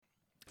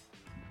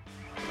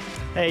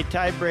Hey,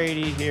 Ty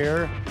Brady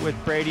here with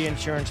Brady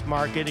Insurance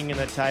Marketing in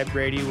the Ty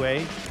Brady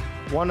Way,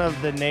 one of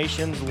the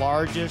nation's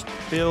largest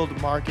field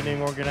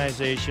marketing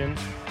organizations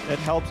that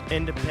helps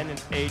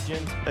independent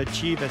agents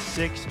achieve a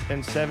 6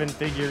 and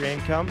 7-figure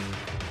income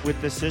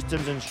with the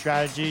systems and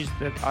strategies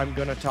that I'm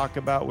going to talk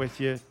about with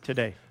you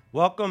today.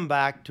 Welcome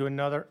back to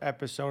another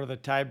episode of the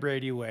Ty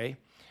Brady Way.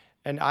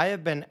 And I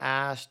have been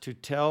asked to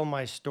tell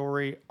my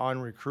story on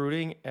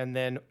recruiting and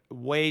then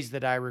ways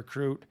that I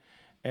recruit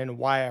and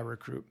why I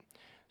recruit.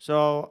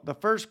 So the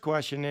first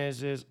question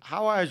is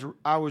how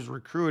I was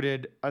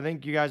recruited. I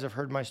think you guys have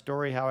heard my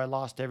story, how I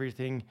lost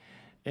everything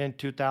in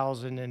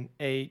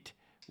 2008,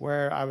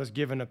 where I was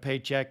given a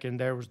paycheck and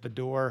there was the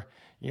door.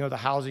 You know, the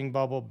housing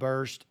bubble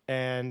burst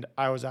and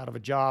I was out of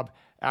a job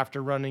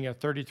after running a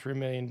 $33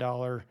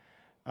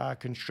 million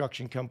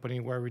construction company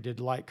where we did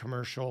light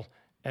commercial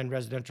and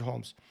residential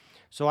homes.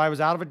 So I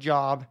was out of a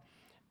job,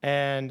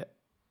 and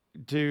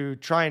to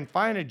try and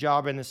find a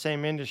job in the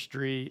same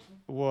industry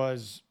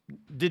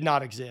did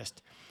not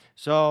exist.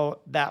 So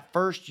that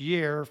first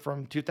year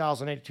from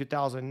 2008 to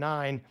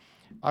 2009,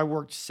 I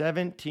worked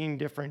 17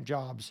 different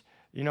jobs.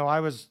 You know,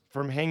 I was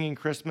from hanging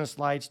Christmas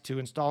lights to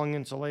installing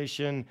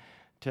insulation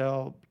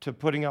to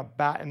putting up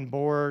batten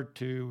board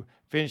to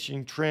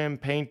finishing trim,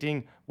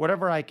 painting,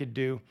 whatever I could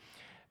do.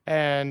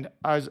 And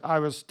I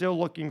was still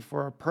looking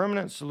for a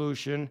permanent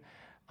solution.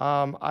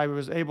 I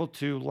was able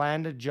to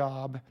land a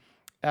job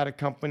at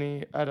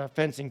a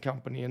fencing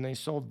company, and they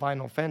sold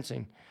vinyl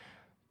fencing.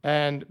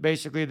 And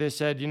basically they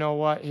said, you know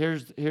what,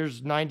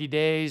 here's 90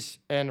 days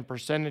and a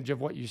percentage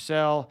of what you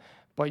sell.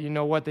 But you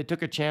know what, they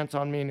took a chance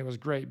on me, and it was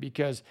great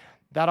because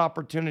that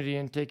opportunity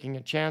and taking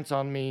a chance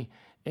on me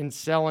in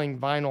selling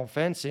vinyl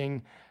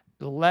fencing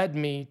led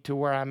me to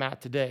where I'm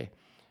at today.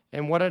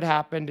 And what had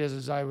happened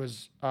is I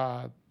was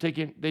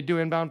they do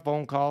inbound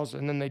phone calls,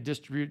 and then they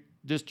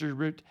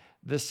distribute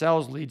the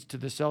sales leads to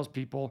the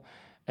salespeople.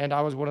 And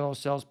I was one of those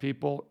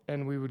salespeople,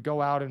 and we would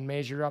go out and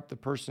measure up the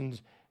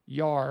person's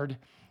yard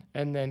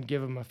and then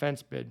give them a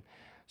fence bid.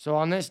 So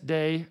on this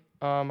day,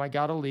 I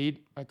got a lead.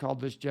 I called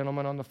this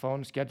gentleman on the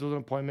phone, scheduled an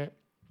appointment,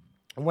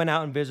 went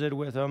out and visited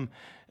with him.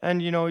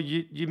 And you know,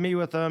 you meet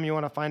with them, you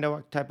want to find out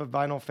what type of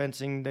vinyl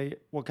fencing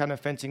what kind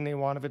of fencing they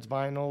want, if it's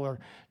vinyl or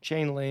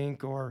chain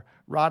link or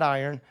wrought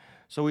iron.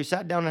 So we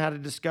sat down and had a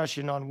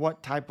discussion on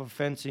what type of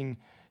fencing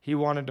he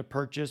wanted to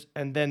purchase,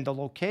 and then the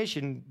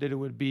location that it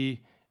would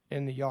be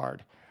in the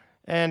yard.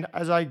 And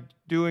as I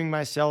doing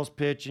my sales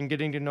pitch and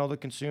getting to know the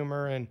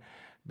consumer and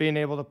being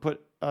able to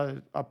put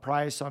a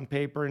price on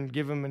paper and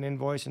give them an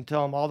invoice and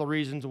tell them all the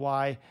reasons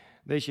why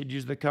they should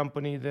use the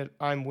company that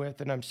I'm with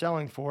and I'm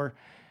selling for.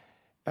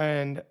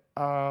 And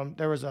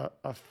there was it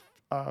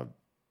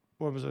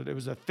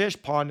was a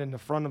fish pond in the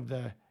front of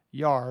the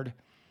yard.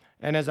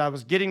 And as I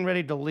was getting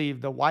ready to leave,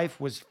 the wife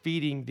was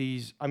feeding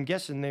these, I'm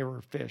guessing they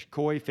were fish,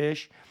 koi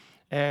fish.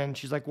 And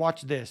she's like,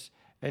 watch this.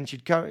 And she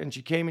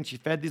came and she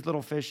fed these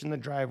little fish in the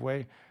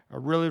driveway, a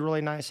really,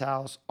 really nice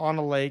house on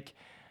a lake.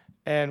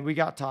 And we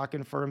got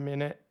talking for a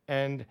minute.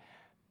 And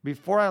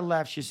before I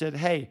left, she said,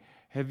 hey,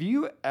 have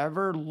you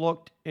ever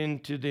looked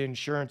into the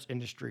insurance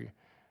industry?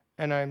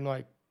 And I'm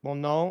like, well,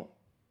 no.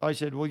 I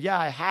said, well, yeah,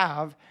 I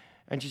have.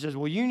 And she says,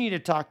 well, you need to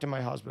talk to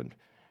my husband.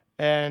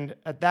 And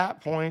at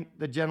that point,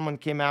 the gentleman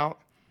came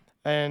out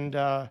and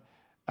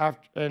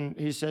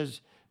he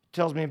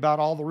tells me about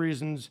all the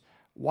reasons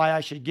why I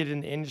should get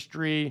in the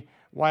industry,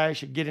 why I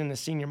should get in the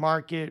senior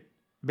market,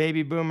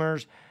 baby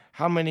boomers,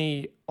 how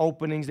many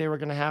openings they were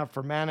going to have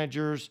for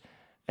managers.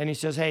 And he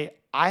says, hey,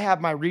 I have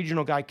my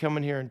regional guy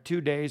coming here in 2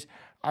 days.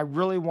 I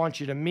really want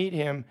you to meet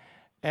him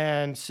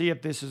and see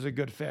if this is a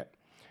good fit.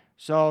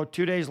 So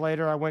 2 days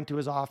later, I went to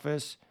his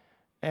office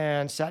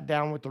and sat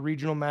down with the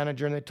regional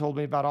manager, and they told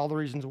me about all the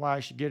reasons why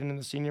I should get into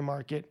the senior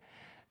market.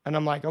 And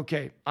I'm like,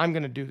 okay, I'm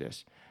going to do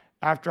this.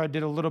 After I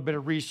did a little bit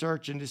of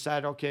research and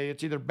decided, okay,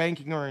 it's either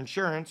banking or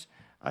insurance,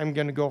 I'm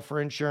going to go for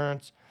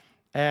insurance.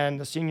 And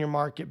the senior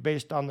market,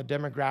 based on the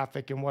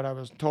demographic and what I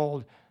was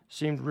told,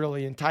 seemed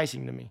really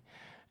enticing to me.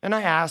 And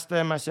I asked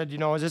them, I said, you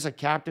know, is this a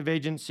captive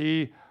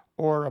agency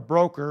or a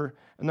broker?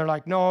 And they're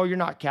like, no, you're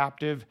not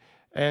captive.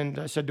 And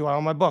I said, do I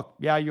own my book?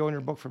 Yeah, you own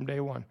your book from day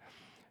one.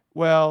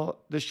 Well,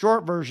 the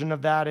short version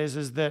of that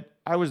is that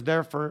I was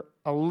there for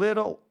a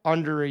little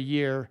under a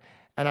year,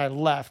 and I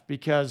left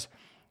because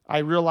I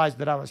realized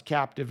that I was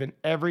captive, and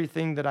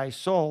everything that I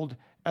sold,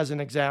 as an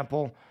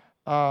example,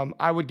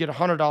 I would get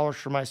 $100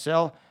 for my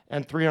sale,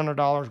 and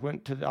 $300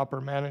 went to the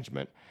upper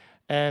management,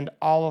 and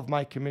all of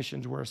my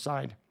commissions were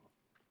assigned.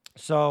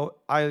 So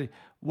I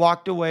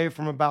walked away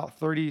from about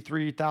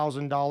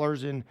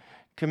 $33,000 in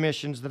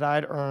commissions that I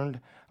had earned.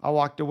 I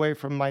walked away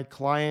from my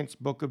clients'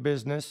 book of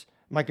business,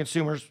 my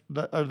consumers,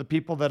 the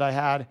people that I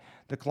had,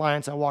 the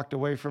clients. I walked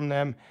away from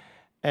them,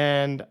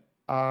 and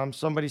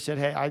somebody said,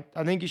 hey,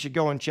 I think you should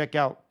go and check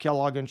out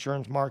Kellogg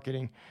Insurance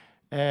Marketing.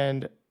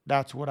 And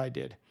that's what I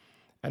did.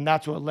 And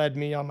that's what led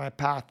me on my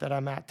path that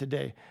I'm at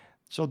today.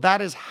 So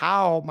that is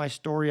how my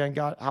story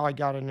how I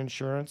got in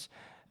insurance.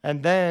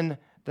 And then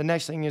the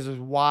next thing is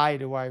why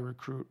do I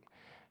recruit?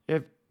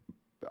 If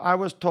I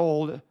was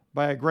told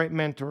by a great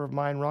mentor of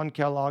mine, Ron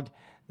Kellogg.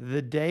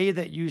 The day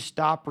that you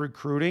stop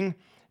recruiting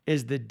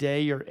is the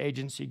day your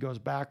agency goes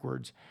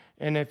backwards.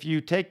 And if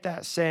you take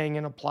that saying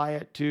and apply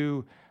it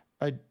to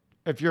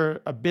if you're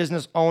a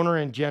business owner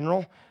in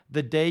general,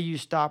 the day you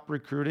stop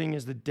recruiting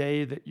is the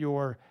day that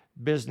your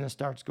business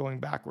starts going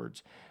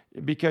backwards,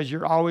 because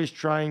you're always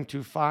trying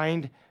to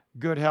find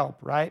good help,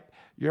 right?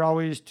 You're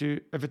always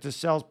if it's a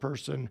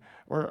salesperson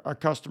or a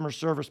customer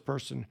service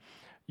person,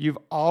 you've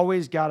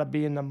always got to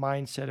be in the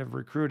mindset of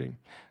recruiting.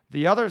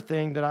 The other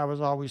thing that I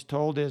was always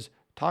told is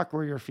talk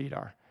where your feet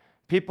are.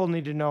 People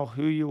need to know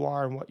who you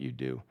are and what you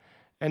do.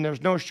 And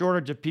there's no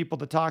shortage of people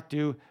to talk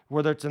to,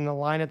 whether it's in the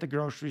line at the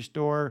grocery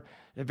store,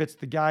 if it's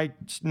the guy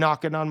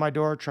knocking on my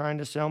door trying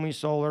to sell me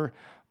solar,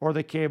 or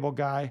the cable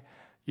guy.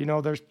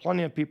 There's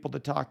plenty of people to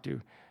talk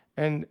to.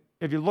 And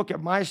if you look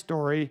at my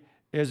story,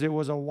 it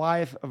was a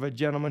wife of a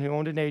gentleman who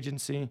owned an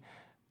agency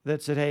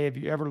that said, hey, have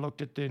you ever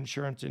looked at the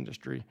insurance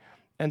industry?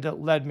 And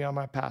that led me on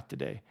my path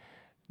today.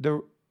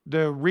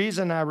 The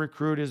reason I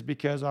recruit is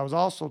because I was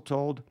also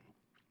told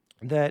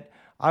that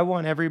I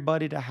want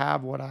everybody to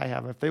have what I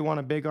have. If they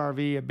want a big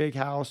RV, a big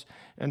house,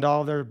 and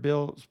all their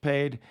bills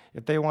paid,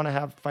 if they want to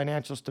have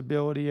financial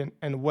stability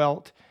and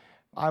wealth,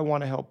 I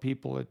want to help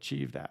people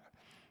achieve that.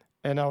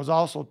 And I was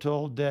also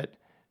told that,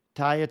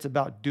 Ty, it's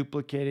about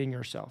duplicating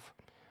yourself.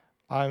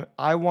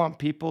 I want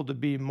people to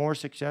be more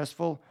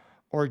successful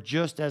or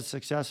just as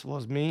successful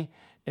as me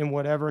in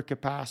whatever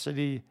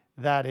capacity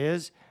that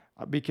is,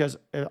 because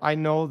I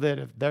know that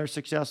if they're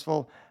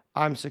successful,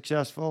 I'm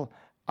successful.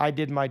 I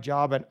did my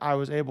job and I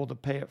was able to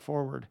pay it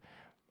forward.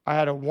 I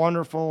had a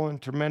wonderful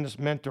and tremendous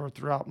mentor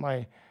throughout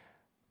my,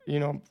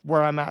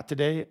 where I'm at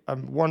today, a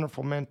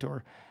wonderful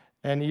mentor.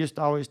 And he used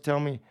to always tell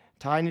me,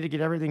 Ty, I need to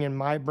get everything in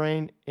my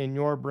brain, in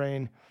your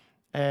brain.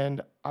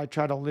 And I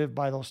try to live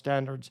by those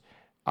standards.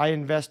 I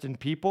invest in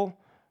people.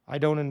 I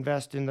don't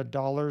invest in the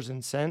dollars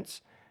and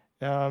cents.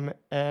 And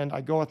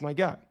I go with my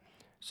gut.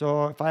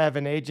 So if I have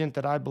an agent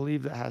that I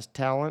believe that has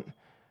talent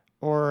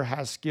or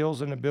has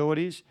skills and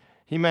abilities,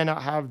 he may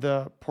not have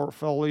the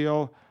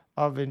portfolio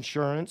of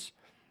insurance,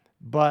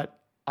 but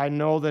I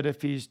know that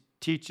if he's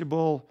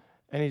teachable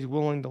and he's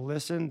willing to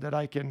listen, that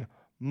I can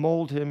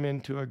mold him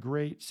into a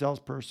great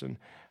salesperson.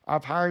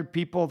 I've hired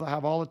people that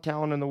have all the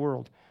talent in the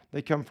world.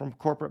 They come from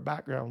corporate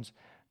backgrounds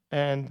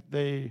and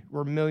they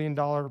were $1 million,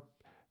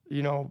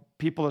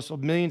 people that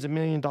sold millions and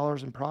millions of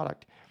dollars in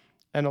product.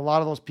 And a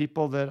lot of those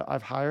people that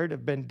I've hired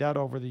have been dead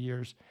over the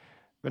years.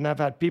 And I've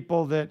had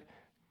people that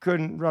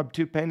couldn't rub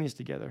two pennies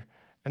together.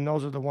 And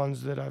those are the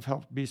ones that I've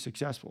helped be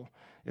successful.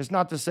 It's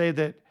not to say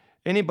that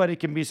anybody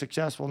can be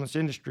successful in this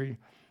industry,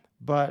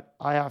 but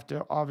I have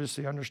to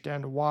obviously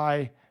understand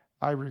why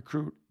I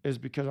recruit is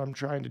because I'm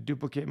trying to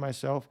duplicate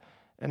myself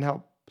and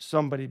help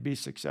somebody be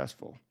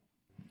successful.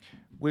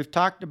 We've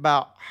talked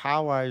about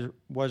how I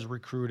was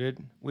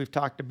recruited. We've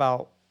talked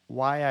about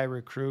why I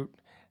recruit.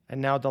 And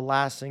now the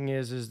last thing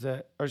is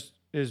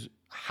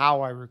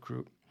how I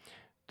recruit.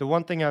 The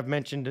one thing I've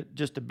mentioned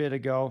just a bit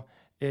ago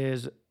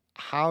is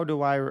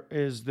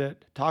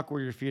talk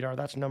where your feet are.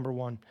 That's number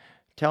one.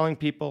 Telling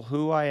people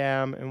who I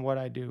am and what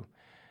I do.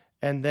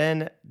 And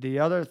then the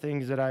other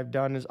things that I've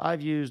done is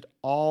I've used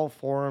all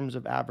forms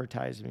of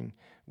advertising,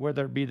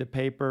 whether it be the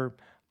paper,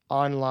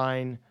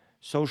 online,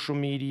 social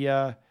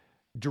media,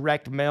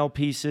 direct mail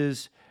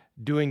pieces,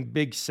 doing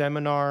big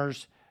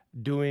seminars,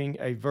 doing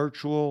a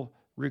virtual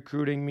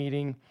recruiting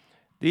meeting.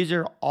 These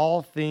are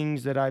all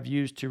things that I've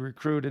used to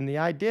recruit. And the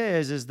idea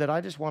is that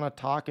I just want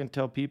to talk and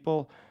tell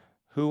people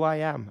who I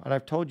am. And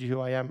I've told you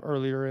who I am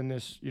earlier in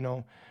this,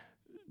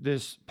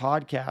 this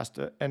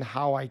podcast and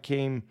how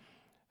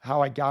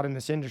I got in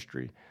this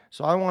industry.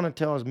 So I want to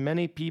tell as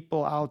many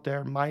people out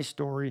there my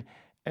story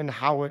and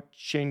how it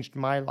changed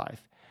my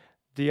life.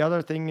 The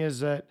other thing is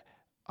that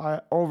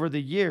over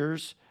the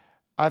years,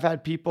 I've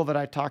had people that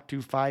I talked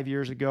to 5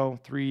 years ago,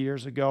 3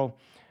 years ago,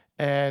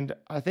 and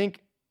I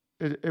think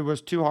it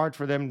was too hard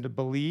for them to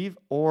believe,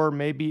 or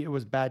maybe it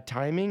was bad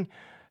timing.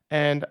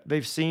 And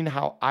they've seen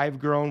how I've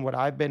grown, what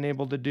I've been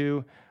able to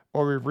do,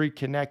 or we've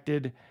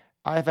reconnected.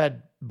 I've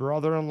had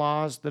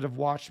brother-in-laws that have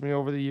watched me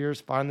over the years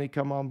finally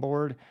come on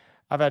board.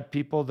 I've had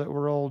people that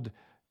were old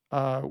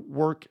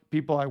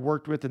people I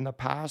worked with in the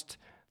past.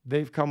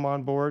 They've come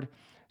on board.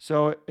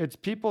 So it's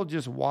people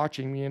just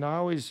watching me. And I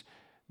always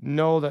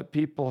know that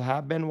people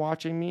have been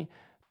watching me,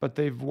 but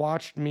they've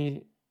watched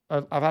me.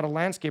 I've had a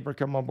landscaper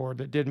come on board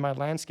that did my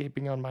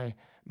landscaping on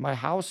my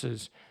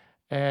houses.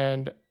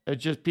 And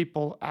it's just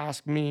people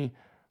ask me,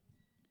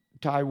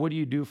 Ty, what do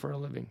you do for a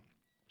living?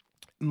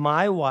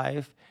 My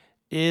wife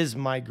is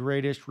my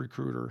greatest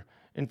recruiter.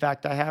 In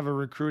fact, I have a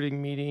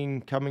recruiting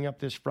meeting coming up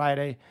this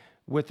Friday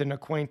with an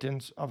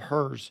acquaintance of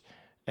hers.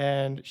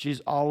 And she's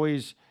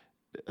always,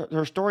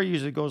 her story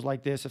usually goes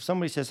like this. If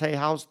somebody says, hey,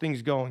 how's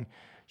things going?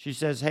 She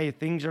says, hey,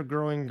 things are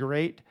growing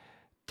great.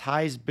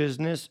 Ty's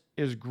business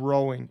is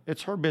growing.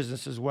 It's her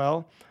business as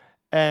well.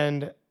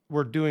 And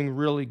we're doing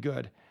really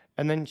good.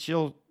 And then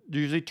she'll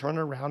usually turn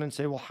around and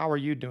say, well, how are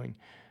you doing?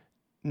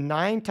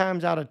 9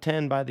 times out of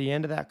 10, by the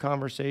end of that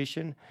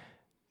conversation,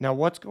 Now,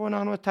 what's going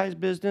on with Ty's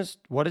business?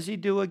 What does he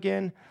do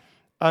again?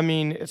 I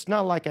mean, it's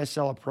not like I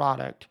sell a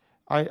product.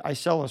 I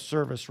sell a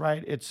service,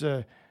 right? It's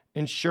a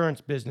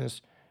insurance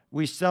business.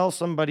 We sell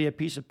somebody a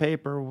piece of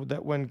paper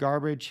that when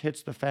garbage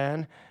hits the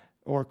fan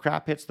or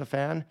crap hits the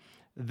fan,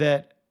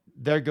 that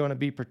they're going to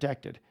be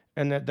protected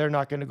and that they're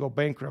not going to go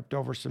bankrupt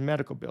over some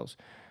medical bills.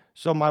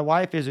 So my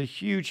wife is a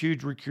huge,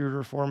 huge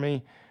recruiter for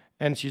me,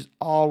 and she's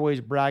always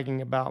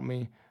bragging about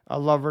me. I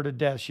love her to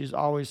death. She's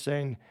always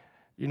saying,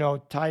 you know,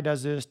 Ty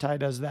does this, Ty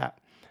does that.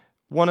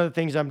 One of the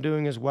things I'm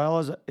doing as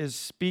well is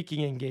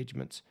speaking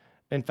engagements.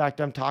 In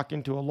fact, I'm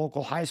talking to a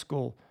local high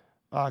school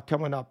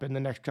coming up in the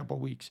next couple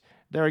of weeks.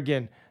 There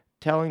again,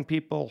 telling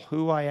people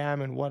who I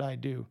am and what I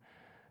do.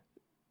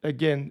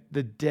 Again,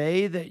 the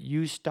day that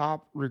you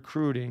stop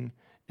recruiting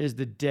is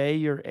the day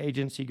your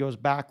agency goes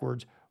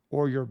backwards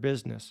or your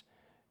business.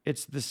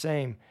 It's the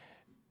same.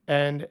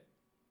 And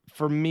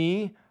for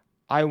me,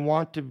 I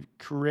want to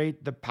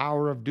create the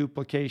power of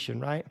duplication,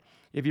 right?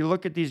 If you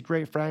look at these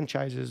great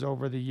franchises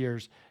over the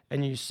years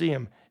and you see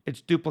them,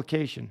 it's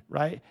duplication,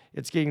 right?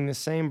 It's getting the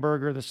same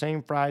burger, the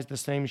same fries, the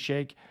same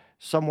shake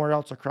somewhere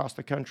else across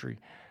the country.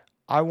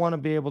 I want to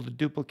be able to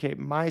duplicate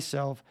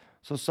myself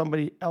so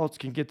somebody else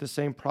can get the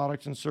same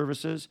products and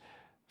services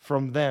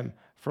from them,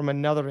 from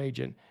another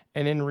agent.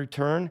 And in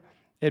return,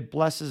 it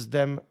blesses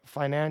them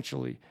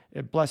financially.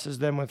 It blesses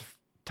them with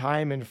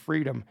time and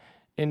freedom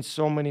in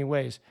so many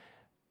ways.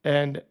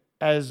 And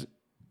as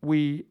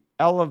we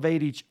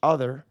elevate each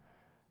other,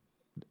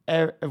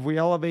 if we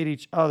elevate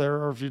each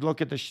other, or if you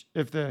look at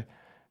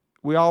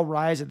we all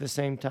rise at the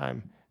same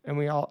time and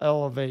we all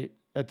elevate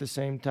at the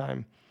same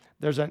time,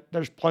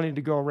 there's plenty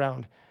to go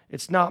around.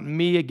 It's not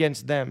me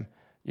against them.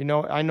 You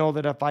know, I know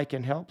that if I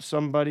can help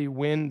somebody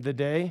win the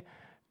day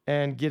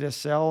and get a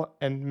sell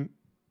and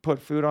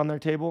put food on their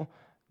table,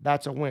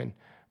 that's a win.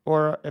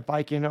 Or if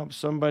I can help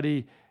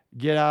somebody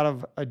get out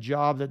of a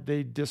job that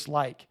they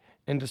dislike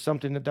into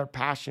something that they're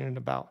passionate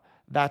about,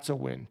 that's a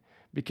win.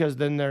 Because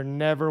then they're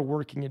never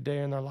working a day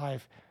in their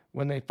life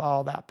when they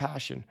follow that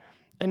passion.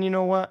 And you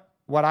know what?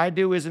 What I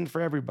do isn't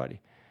for everybody.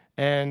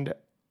 And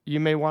you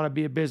may want to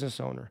be a business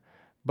owner.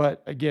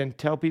 But again,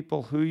 tell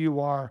people who you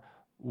are,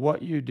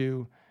 what you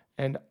do,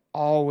 and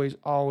always,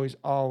 always,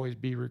 always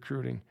be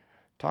recruiting.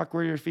 Talk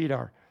where your feet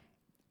are.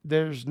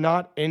 There's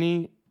not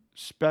any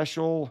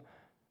special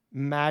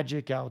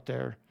magic out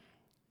there.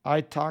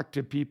 I talk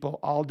to people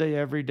all day,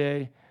 every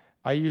day.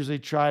 I usually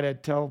try to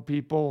tell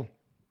people,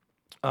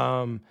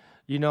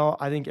 you know,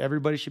 I think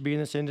everybody should be in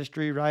this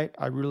industry, right?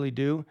 I really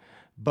do.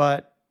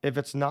 But if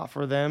it's not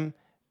for them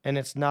and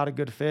it's not a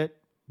good fit,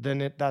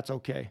 then that's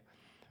okay.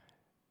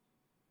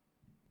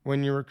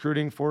 When you're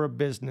recruiting for a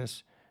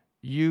business,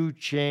 you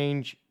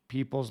change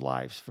people's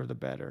lives for the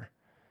better.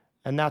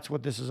 And that's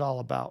what this is all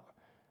about.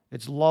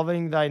 It's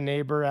loving thy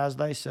neighbor as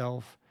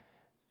thyself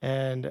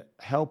and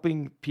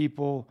helping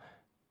people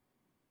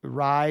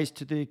rise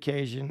to the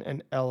occasion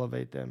and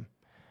elevate them.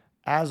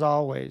 As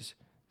always,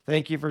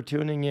 thank you for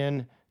tuning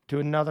in to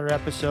another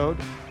episode.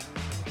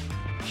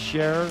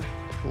 Share,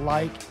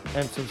 like,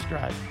 and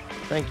subscribe.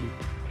 Thank you.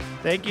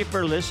 Thank you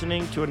for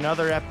listening to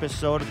another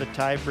episode of the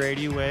Ty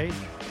Brady Way.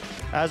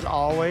 As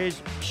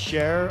always,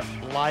 share,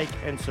 like,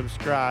 and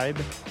subscribe.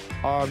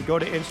 Go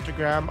to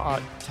Instagram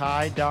at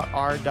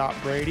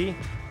ty.r.brady.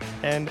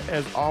 And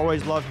as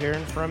always, love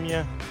hearing from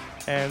you.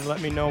 And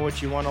let me know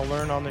what you want to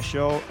learn on the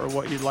show or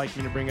what you'd like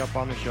me to bring up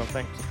on the show.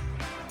 Thanks.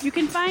 You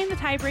can find the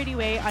Ty Brady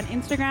Way on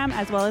Instagram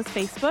as well as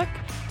Facebook.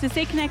 To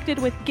stay connected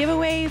with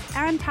giveaways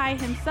and Ty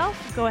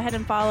himself, go ahead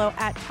and follow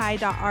at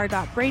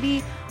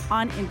ty.r.brady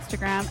on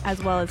Instagram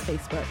as well as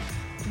Facebook.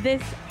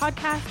 This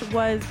podcast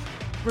was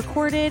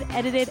recorded,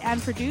 edited,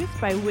 and produced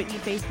by Whitney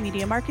Faith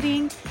Media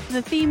Marketing. And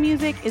the theme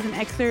music is an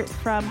excerpt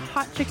from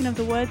Hot Chicken of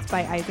the Woods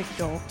by Isaac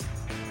Joel.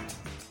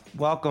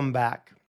 Welcome back.